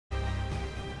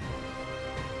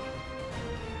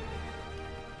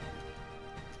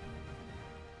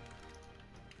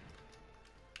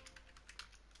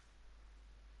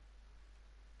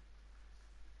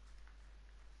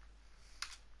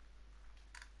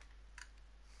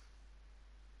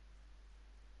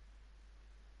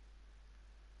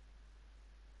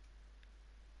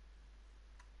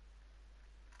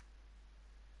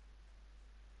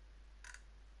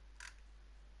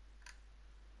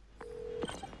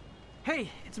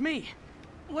Hey, it's me.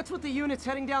 What's with the units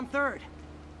heading down 3rd?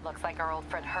 Looks like our old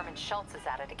friend Herman Schultz is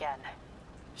at it again.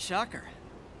 Shocker.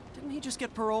 Didn't he just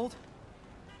get paroled?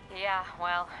 Yeah,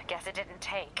 well, guess it didn't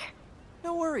take.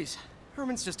 No worries.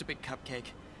 Herman's just a big cupcake.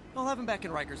 I'll have him back in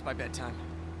Rikers by bedtime.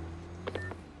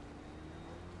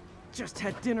 Just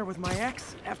had dinner with my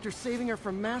ex after saving her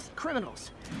from masked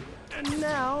criminals. And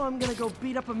now I'm gonna go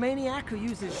beat up a maniac who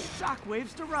uses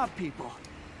shockwaves to rob people.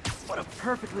 What a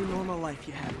perfectly normal life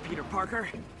you have, Peter Parker.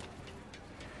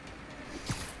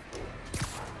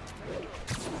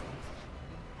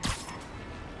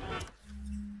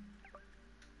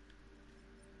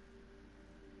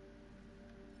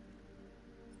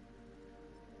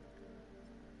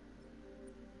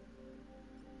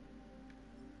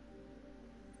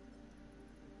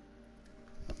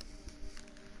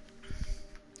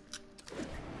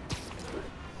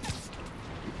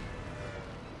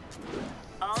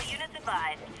 All units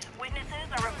advised. Witnesses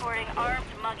are reporting armed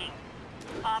mugging.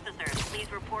 Officers,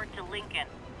 please report to Lincoln.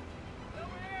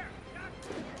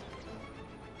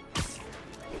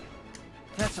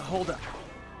 That's a holdup.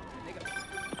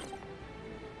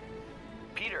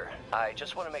 Peter, I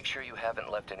just want to make sure you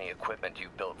haven't left any equipment you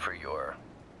built for your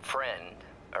friend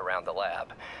around the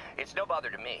lab. It's no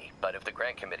bother to me, but if the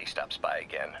grant committee stops by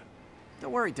again...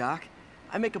 Don't worry, Doc.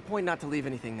 I make a point not to leave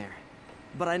anything there.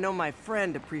 But I know my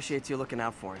friend appreciates you looking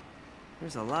out for him.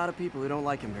 There's a lot of people who don't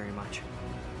like him very much.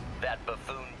 That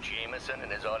buffoon Jameson and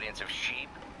his audience of sheep?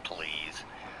 Please.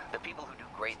 The people who do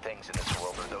great things in this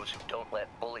world are those who don't let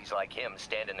bullies like him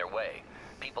stand in their way.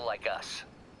 People like us.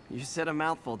 You said a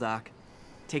mouthful, Doc.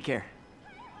 Take care.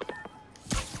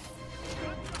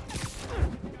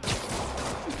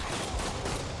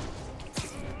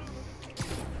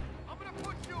 I'm gonna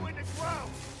put you in the ground!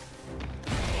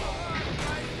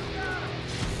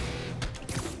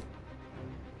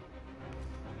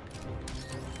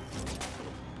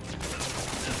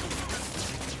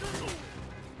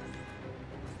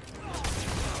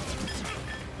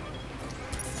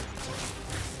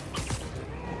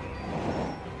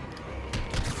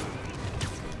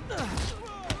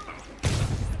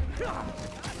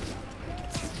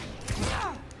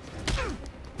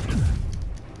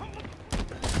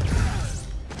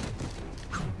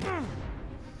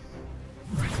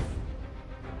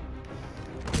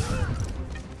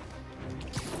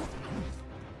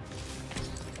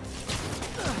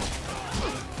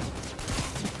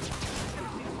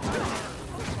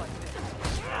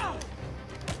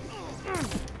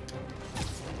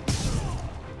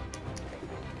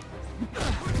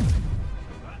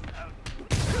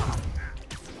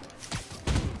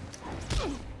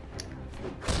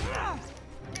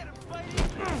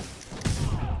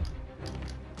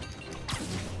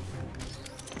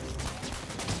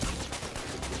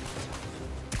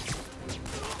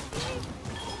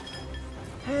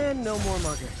 And no more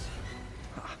muggers.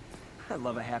 I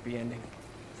love a happy ending.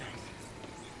 Thanks.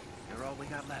 You're all we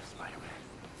got left, Spider-Man.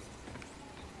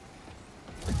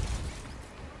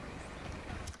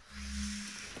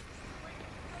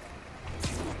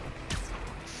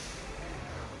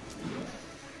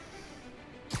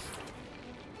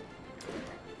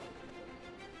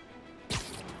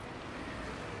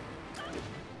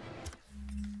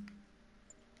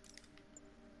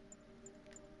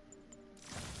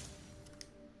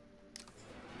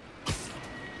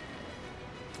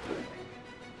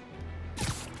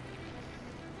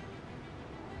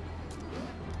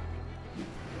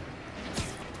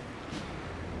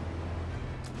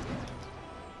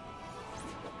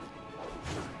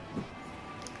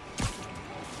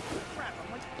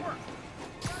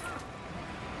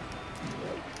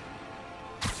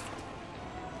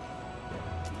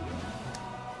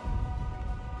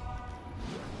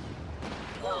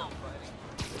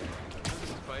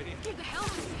 Get the hell out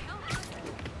of here!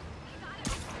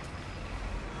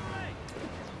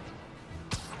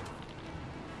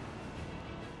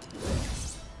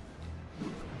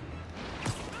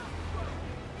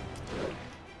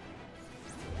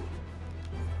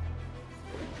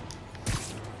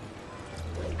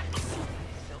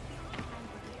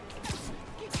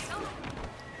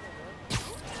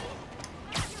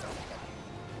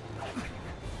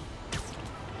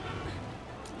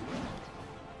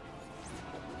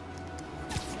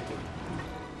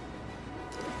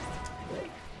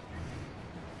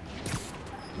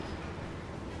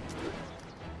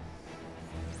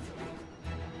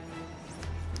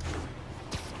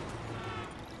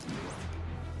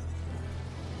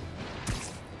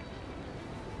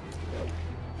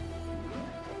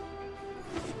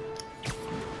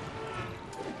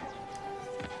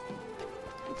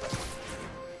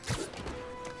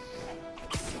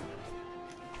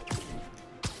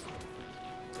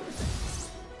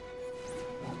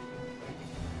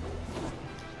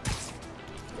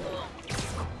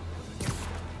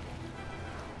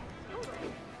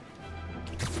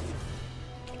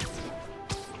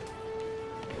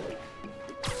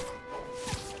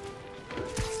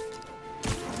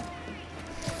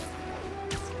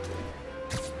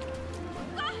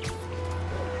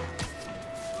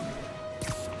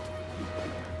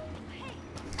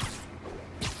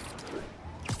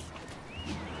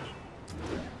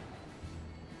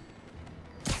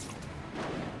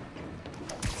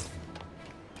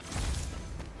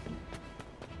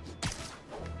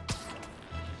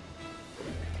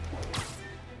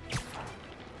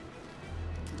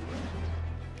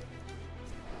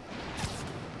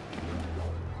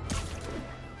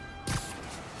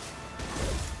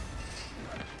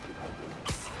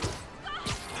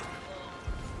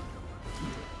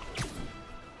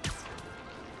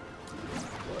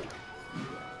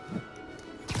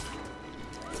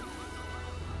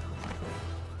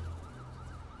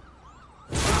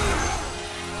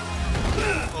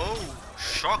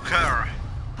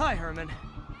 Herman.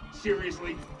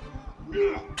 Seriously? Give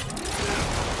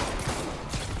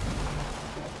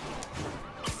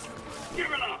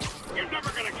it up! You're never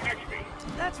gonna catch me!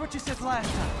 That's what you said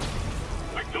last time.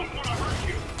 I don't want to hurt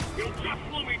you! You'll just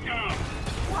slow me down!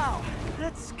 Wow,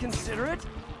 that's considerate.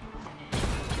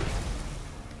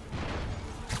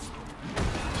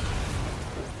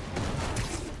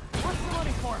 What's the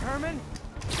money for, Herman?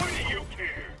 Why do you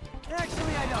care?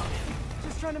 Actually, I don't.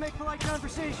 Just trying to make polite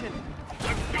conversation.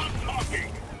 I'm done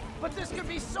talking! But this could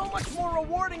be so much more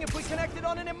rewarding if we connected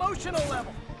on an emotional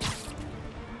level.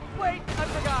 Wait, I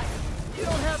forgot. You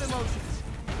don't have emotions.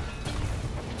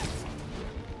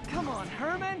 Come on,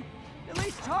 Herman. At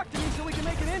least talk to me so we can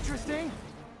make it interesting.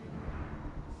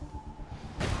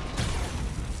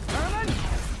 Herman?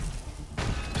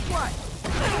 What?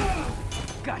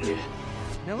 Gotcha.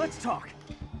 Now let's talk.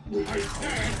 I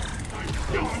said I'm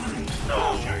done!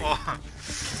 Oh.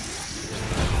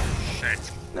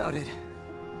 Shit. Noted.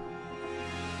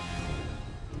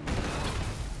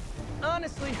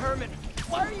 Honestly, Herman,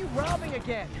 why are you robbing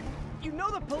again? You know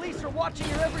the police are watching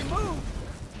your every move.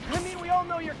 I mean, we all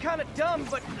know you're kind of dumb,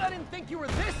 but I didn't think you were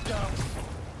this dumb.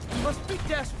 You must be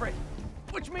desperate,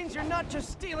 which means you're not just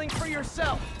stealing for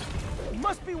yourself. You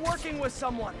must be working with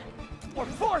someone, or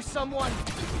for someone.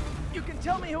 You can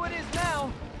tell me who it is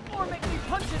now, or make me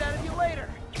punch it out of you later.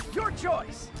 Your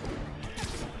choice.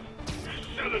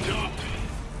 Said enough!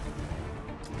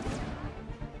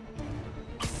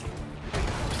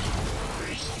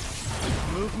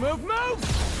 Move, move,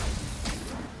 move!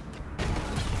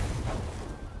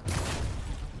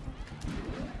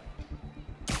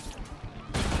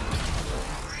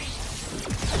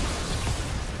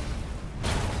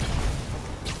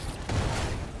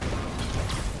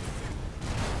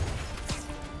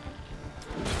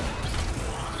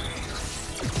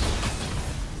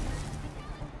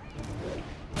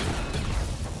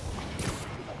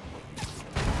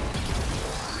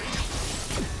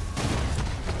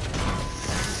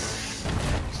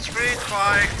 Street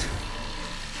fight.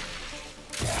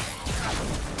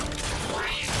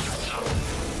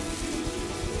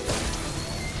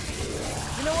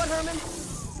 You know what, Herman?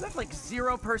 You have like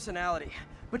zero personality,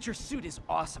 but your suit is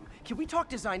awesome. Can we talk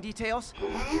design details?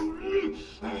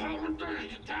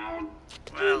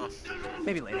 Well,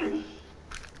 Maybe later.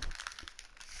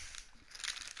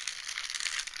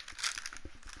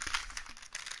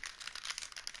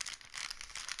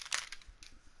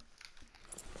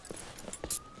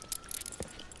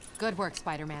 Good work,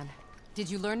 Spider-Man. Did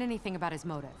you learn anything about his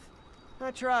motive?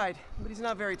 I tried, but he's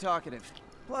not very talkative.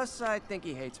 Plus, I think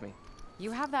he hates me.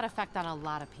 You have that effect on a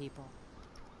lot of people.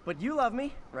 But you love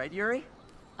me, right, Yuri?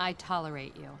 I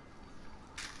tolerate you.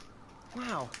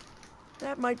 Wow.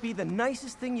 That might be the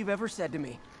nicest thing you've ever said to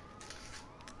me.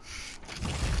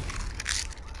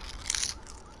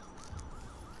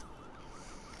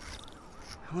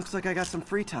 Looks like I got some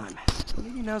free time.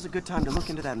 Maybe now's a good time to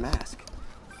look into that mask.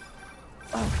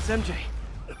 Oh, it's MJ.